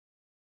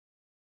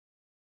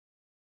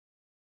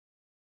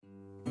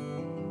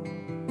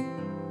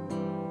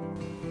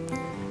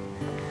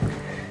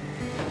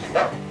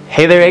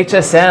Hey there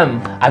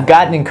HSM, I've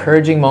got an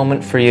encouraging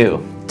moment for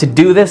you. To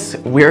do this,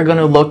 we're going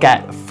to look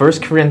at 1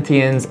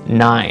 Corinthians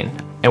 9,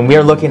 and we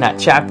are looking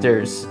at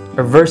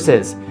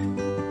verses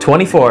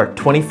 24,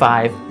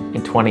 25,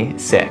 and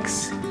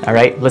 26. All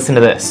right, listen to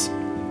this.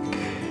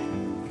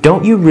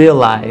 Don't you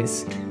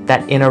realize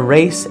that in a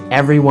race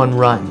everyone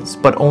runs,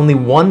 but only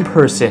one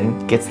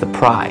person gets the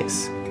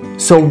prize?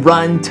 So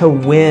run to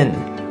win.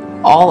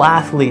 All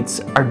athletes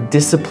are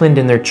disciplined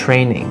in their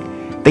training.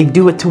 They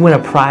do it to win a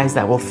prize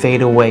that will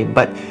fade away,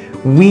 but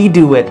we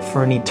do it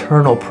for an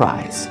eternal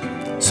prize.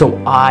 So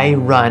I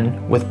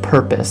run with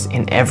purpose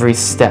in every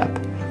step.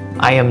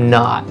 I am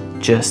not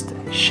just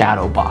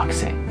shadow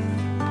boxing.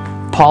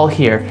 Paul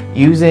here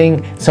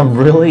using some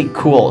really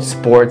cool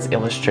sports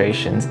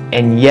illustrations,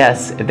 and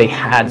yes, they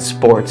had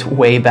sports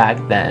way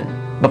back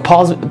then. But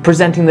Paul's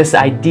presenting this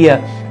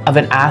idea of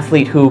an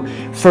athlete who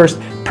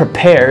first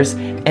prepares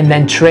and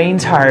then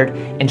trains hard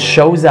and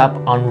shows up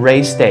on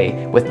race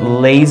day with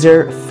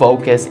laser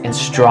focus and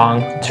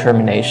strong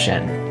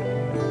determination.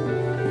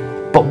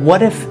 But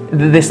what if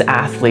this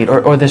athlete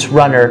or this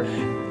runner,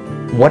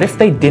 what if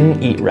they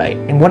didn't eat right?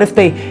 And what if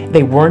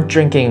they weren't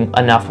drinking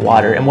enough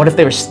water? And what if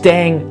they were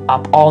staying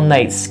up all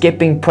night,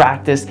 skipping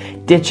practice,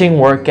 ditching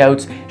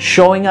workouts,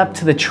 showing up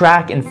to the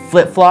track in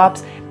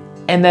flip-flops,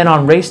 and then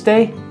on race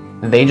day,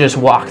 they just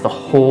walk the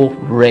whole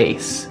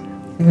race?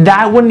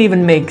 That wouldn't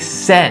even make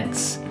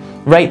sense,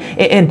 right?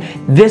 And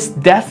this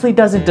definitely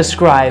doesn't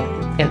describe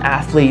an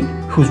athlete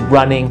who's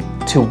running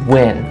to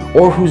win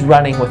or who's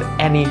running with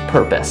any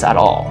purpose at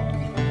all.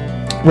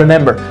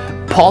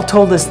 Remember, Paul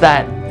told us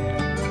that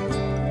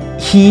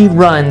he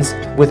runs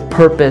with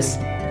purpose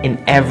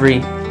in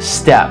every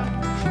step.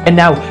 And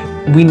now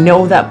we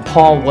know that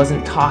Paul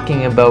wasn't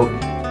talking about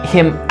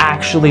him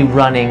actually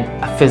running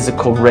a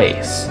physical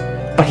race,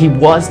 but he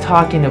was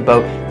talking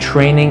about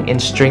training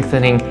and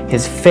strengthening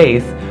his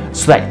faith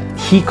so that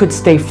he could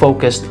stay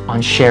focused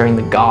on sharing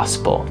the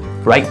gospel,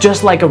 right?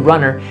 Just like a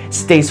runner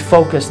stays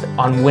focused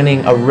on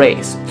winning a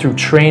race through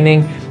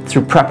training,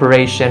 through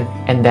preparation,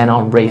 and then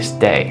on race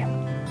day.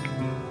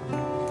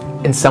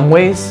 In some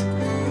ways,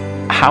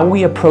 how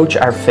we approach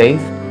our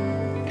faith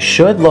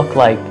should look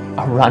like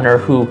a runner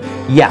who,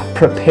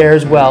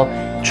 prepares well,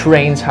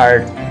 trains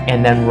hard,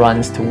 and then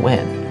runs to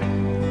win.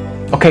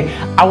 Okay,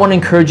 I want to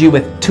encourage you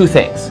with two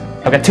things.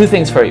 I've got two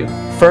things for you.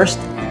 First,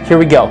 here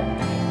we go.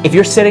 If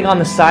you're sitting on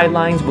the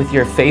sidelines with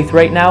your faith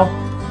right now,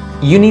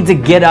 you need to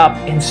get up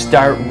and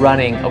start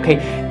running,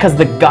 okay? Because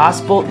the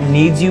gospel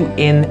needs you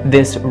in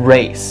this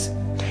race.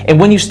 And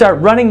when you start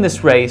running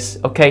this race,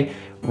 okay,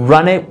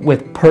 run it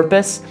with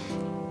purpose.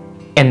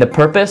 And the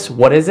purpose,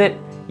 what is it?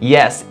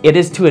 Yes, it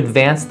is to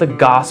advance the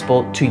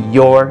gospel to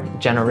your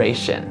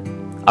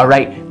generation. All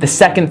right, the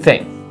second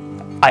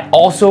thing, I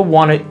also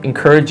want to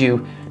encourage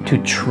you to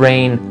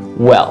train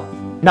well.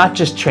 Not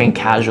just train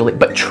casually,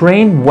 but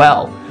train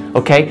well,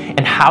 okay?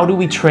 And how do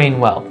we train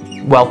well?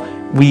 Well,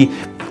 we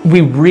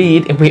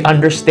read and we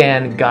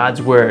understand God's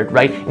word,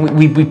 right?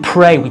 We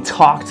pray, we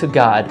talk to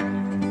God,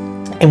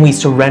 and we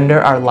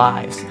surrender our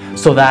lives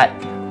so that,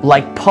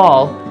 like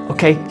Paul,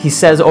 okay, he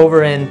says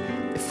over in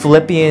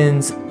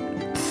Philippians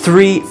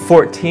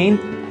 3:14,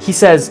 he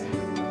says,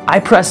 I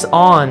press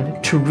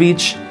on to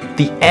reach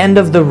the end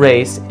of the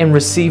race and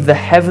receive the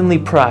heavenly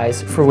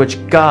prize for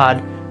which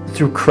God,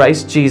 through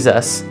Christ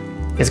Jesus,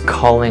 is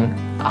calling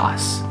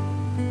us.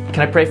 Can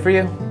I pray for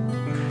you?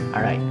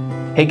 All right.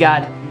 Hey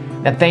God,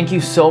 now thank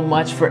you so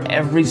much for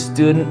every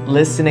student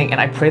listening, and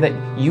I pray that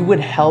you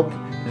would help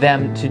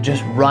them to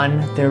just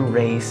run their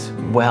race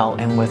well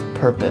and with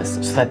purpose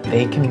so that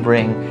they can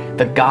bring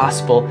the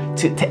gospel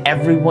to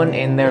everyone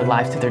in their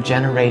life, to their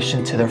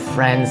generation, to their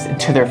friends, and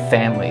to their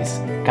families.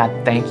 God,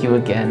 thank you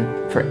again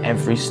for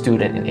every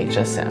student in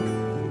HSM.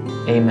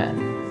 Amen.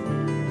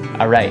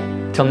 All right,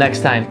 till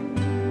next time.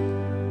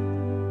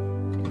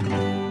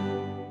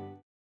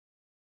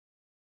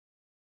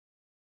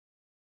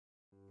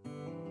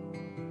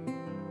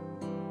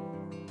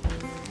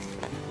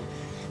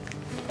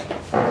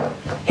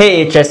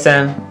 Hey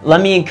HSM,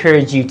 let me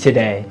encourage you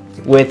today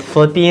with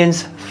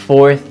Philippians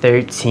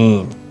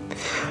 4:13.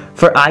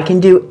 For I can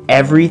do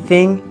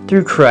everything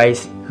through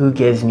Christ who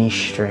gives me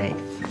strength.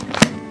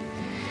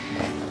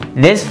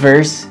 This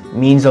verse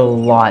means a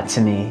lot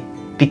to me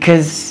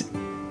because,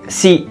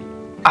 see,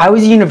 I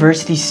was a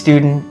university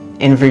student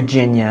in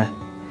Virginia,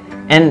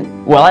 and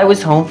while I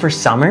was home for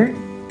summer,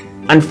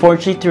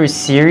 unfortunately through a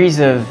series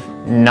of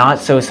not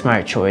so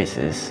smart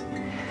choices,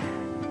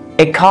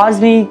 it caused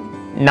me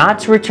not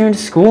to return to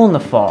school in the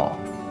fall.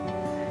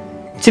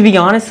 To be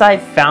honest, I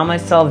found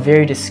myself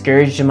very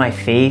discouraged in my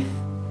faith,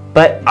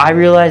 but I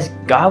realized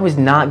God was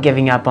not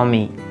giving up on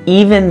me,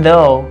 even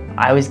though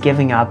I was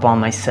giving up on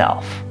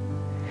myself.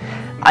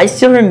 I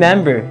still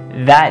remember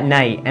that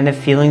night and the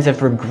feelings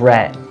of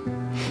regret,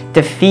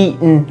 defeat,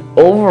 and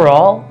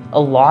overall a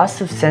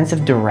loss of sense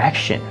of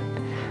direction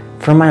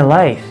for my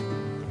life.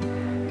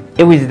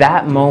 It was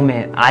that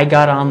moment I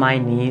got on my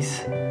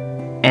knees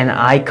and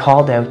I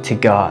called out to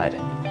God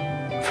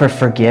for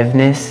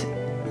forgiveness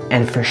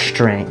and for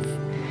strength.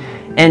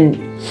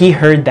 And He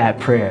heard that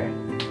prayer.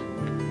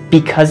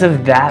 Because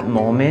of that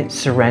moment,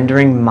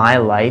 surrendering my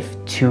life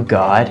to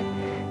God,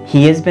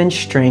 He has been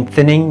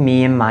strengthening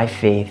me in my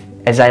faith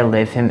as I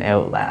live Him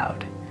out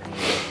loud.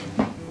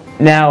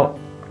 Now,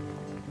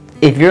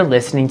 if you're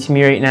listening to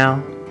me right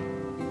now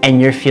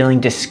and you're feeling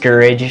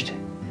discouraged,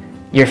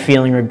 you're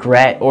feeling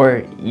regret,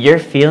 or you're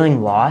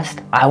feeling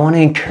lost, I want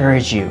to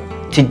encourage you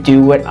to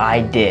do what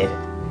I did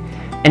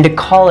and to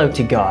call out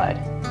to God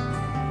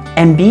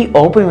and be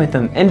open with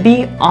Him and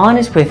be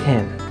honest with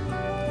Him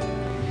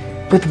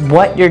with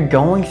what you're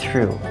going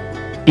through,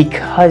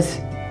 because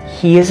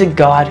He is a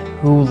God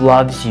who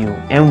loves you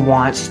and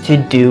wants to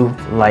do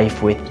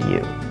life with you.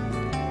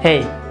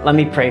 Hey, let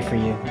me pray for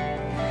you.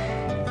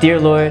 Dear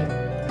Lord,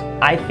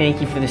 I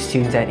thank You for the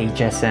students at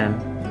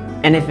HSM.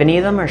 And if any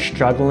of them are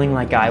struggling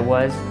like I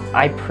was,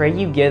 I pray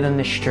You give them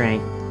the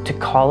strength to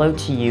call out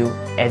to You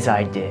as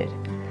I did.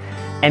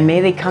 And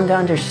may they come to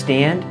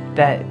understand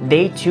that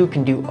they too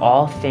can do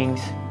all things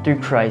through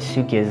Christ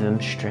who gives them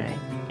strength.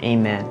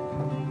 Amen.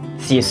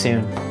 See you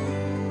soon.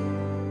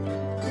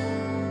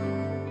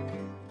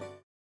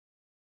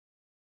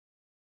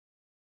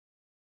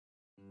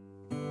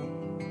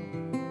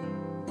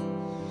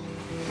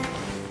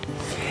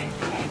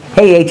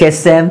 Hey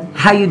HSM,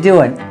 how you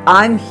doing?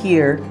 I'm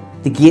here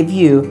to give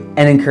you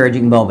an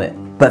encouraging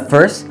moment. But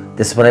first,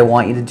 this is what I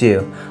want you to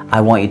do.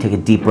 I want you to take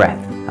a deep breath.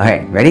 All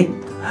right, ready?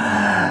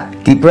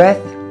 Deep breath,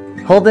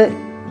 hold it,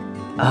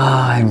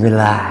 and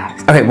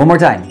relax. Okay, one more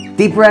time.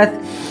 Deep breath,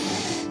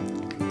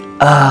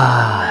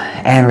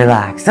 and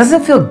relax.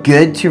 Doesn't it feel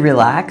good to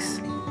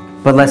relax?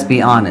 But let's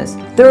be honest,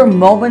 there are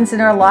moments in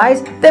our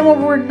lives that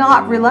when we're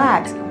not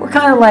relaxed, we're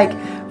kind of like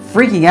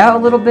freaking out a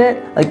little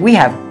bit. Like we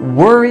have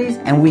worries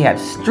and we have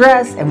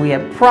stress and we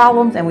have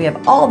problems and we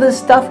have all this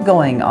stuff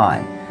going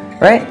on,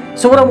 right?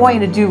 So what I want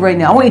you to do right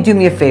now, I want you to do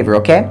me a favor,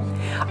 okay?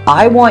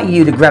 I want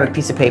you to grab a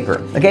piece of paper,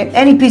 okay?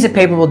 Any piece of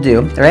paper will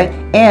do, all right?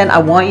 And I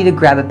want you to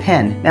grab a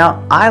pen.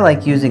 Now, I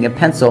like using a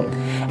pencil,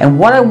 and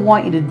what I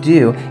want you to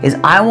do is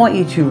I want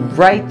you to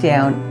write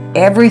down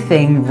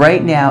everything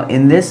right now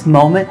in this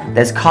moment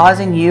that's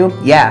causing you,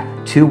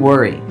 to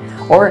worry.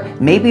 Or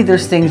maybe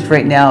there's things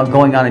right now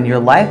going on in your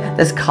life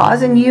that's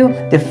causing you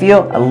to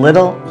feel a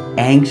little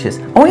anxious.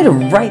 I want you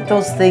to write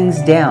those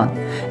things down.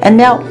 And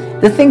now,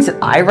 the things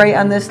that I write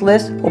on this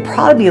list will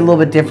probably be a little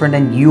bit different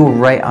than you will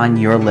write on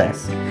your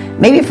list.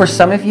 Maybe for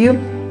some of you,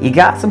 you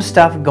got some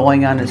stuff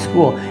going on in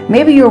school.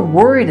 Maybe you're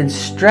worried and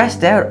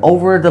stressed out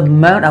over the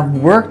amount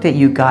of work that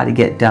you got to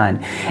get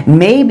done.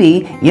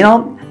 Maybe,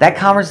 that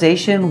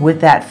conversation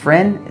with that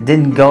friend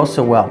didn't go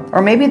so well.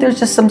 Or maybe there's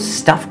just some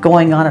stuff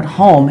going on at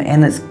home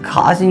and it's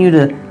causing you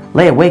to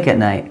lay awake at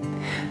night.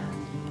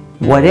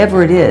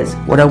 Whatever it is,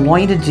 what I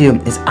want you to do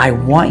is I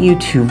want you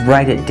to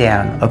write it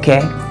down, okay?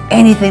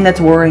 Anything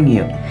that's worrying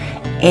you,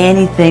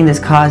 anything that's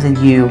causing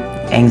you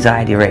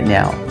anxiety right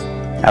now.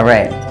 All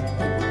right,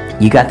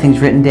 you got things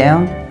written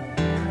down?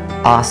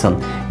 Awesome.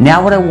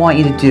 Now what I want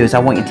you to do is I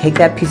want you to take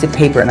that piece of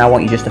paper and I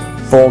want you just to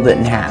fold it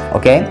in half,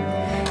 okay?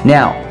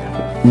 Now,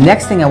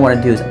 next thing I want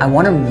to do is I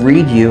want to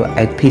read you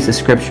a piece of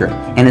scripture,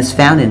 and it's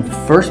found in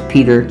 1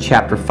 Peter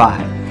chapter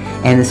 5,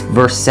 and it's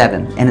verse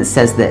 7, and it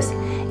says this: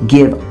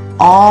 give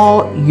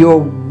all your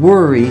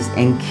worries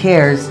and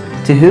cares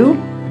to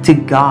who? To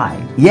God.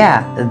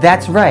 Yeah,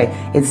 that's right.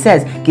 It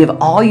says give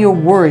all your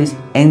worries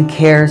and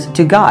cares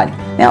to God.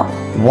 Now,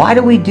 why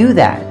do we do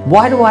that?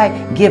 Why do I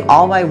give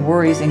all my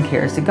worries and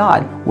cares to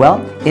God?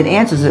 Well, it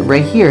answers it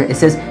right here. It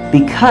says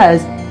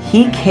because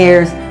He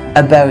cares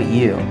about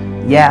you.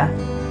 Yeah.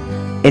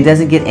 It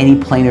doesn't get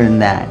any plainer than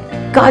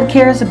that. God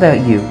cares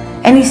about you,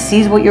 and He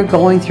sees what you're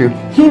going through.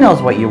 He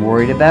knows what you're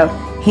worried about.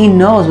 He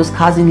knows what's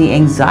causing the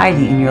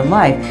anxiety in your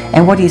life.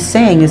 And what He's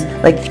saying is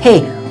like,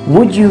 hey,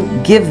 would you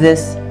give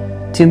this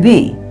to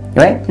me?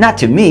 Right? Not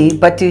to me,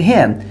 but to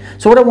Him.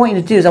 So what I want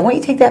you to do is I want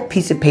you to take that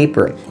piece of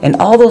paper and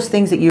all those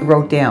things that you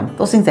wrote down,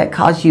 those things that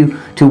cause you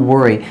to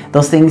worry,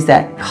 those things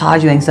that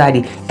cause you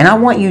anxiety, and I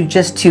want you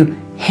just to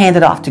hand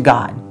it off to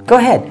God. Go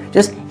ahead,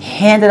 just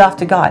hand it off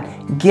to God.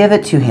 Give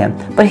it to Him.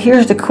 But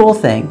here's the cool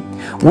thing.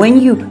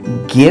 When you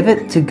give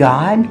it to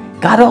God,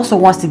 God also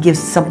wants to give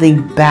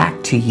something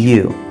back to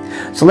you.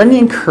 So let me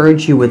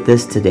encourage you with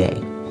this today,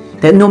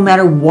 that no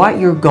matter what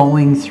you're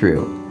going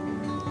through,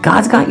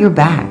 God's got your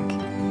back.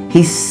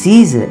 He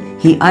sees it,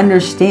 He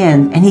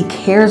understands, and He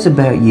cares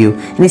about you.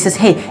 And He says,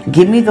 hey,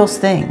 give me those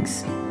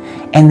things.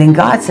 And then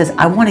God says,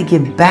 I want to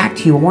give back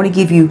to you. I want to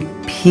give you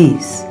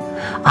peace.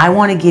 I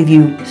want to give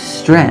you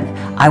strength.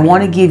 I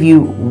want to give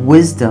you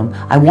wisdom.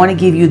 I want to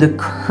give you the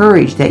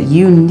courage that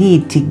you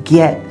need to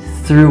get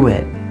through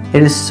it.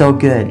 It is so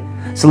good.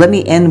 So let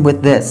me end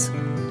with this.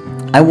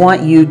 I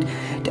want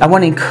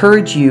to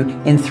encourage you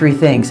in three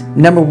things.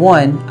 Number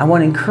one, I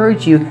want to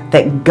encourage you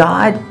that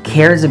God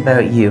cares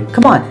about you.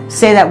 Come on,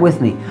 say that with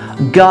me.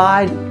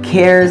 God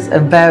cares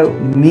about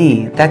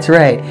me. That's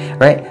right,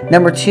 right?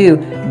 Number two,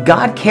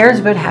 God cares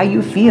about how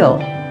you feel.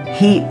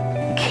 He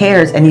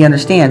cares and He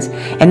understands.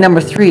 And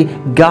number three,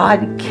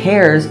 God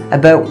cares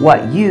about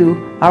what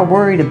you are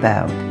worried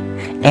about.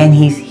 And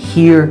He's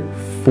here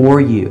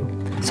for you.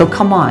 So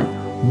come on,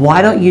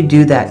 why don't you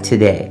do that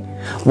today?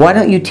 Why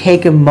don't you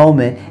take a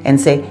moment and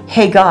say,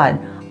 hey God,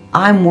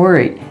 I'm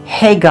worried.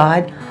 Hey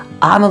God,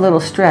 I'm a little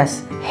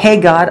stressed. Hey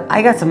God,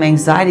 I got some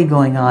anxiety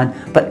going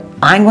on, but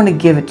I'm going to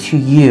give it to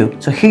you.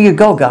 So here you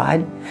go,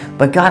 God.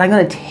 But God, I'm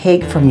going to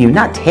take from you,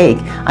 not take,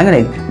 I'm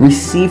going to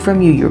receive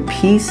from you your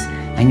peace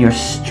and your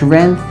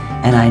strength,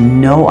 and I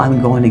know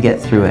I'm going to get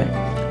through it.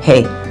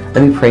 Hey,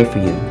 let me pray for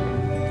you.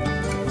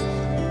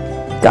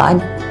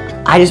 God,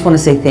 I just want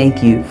to say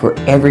thank you for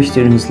every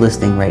student who's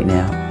listening right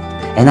now.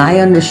 And I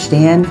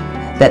understand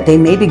that they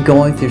may be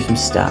going through some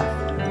stuff.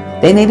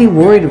 They may be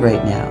worried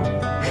right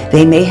now.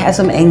 They may have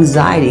some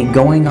anxiety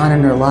going on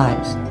in their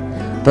lives.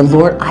 But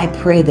Lord, I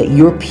pray that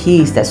your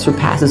peace that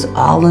surpasses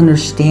all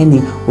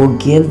understanding will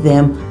give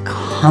them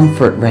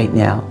comfort right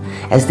now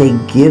as they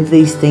give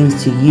these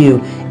things to you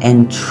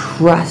and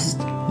trust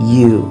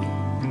you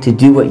to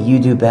do what you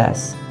do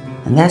best.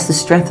 And that's to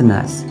strengthen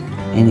us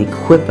and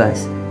equip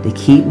us to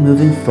keep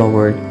moving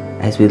forward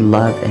as we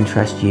love and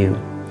trust you.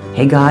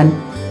 Hey God,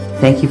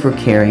 thank you for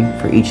caring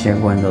for each and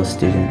every one of those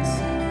students.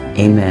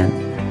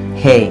 Amen.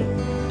 Hey,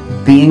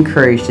 be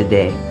encouraged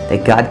today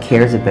that God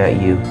cares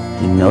about you.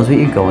 He knows what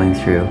you're going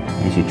through.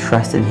 And as you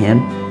trust in Him,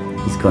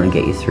 He's going to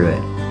get you through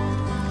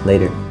it.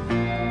 Later.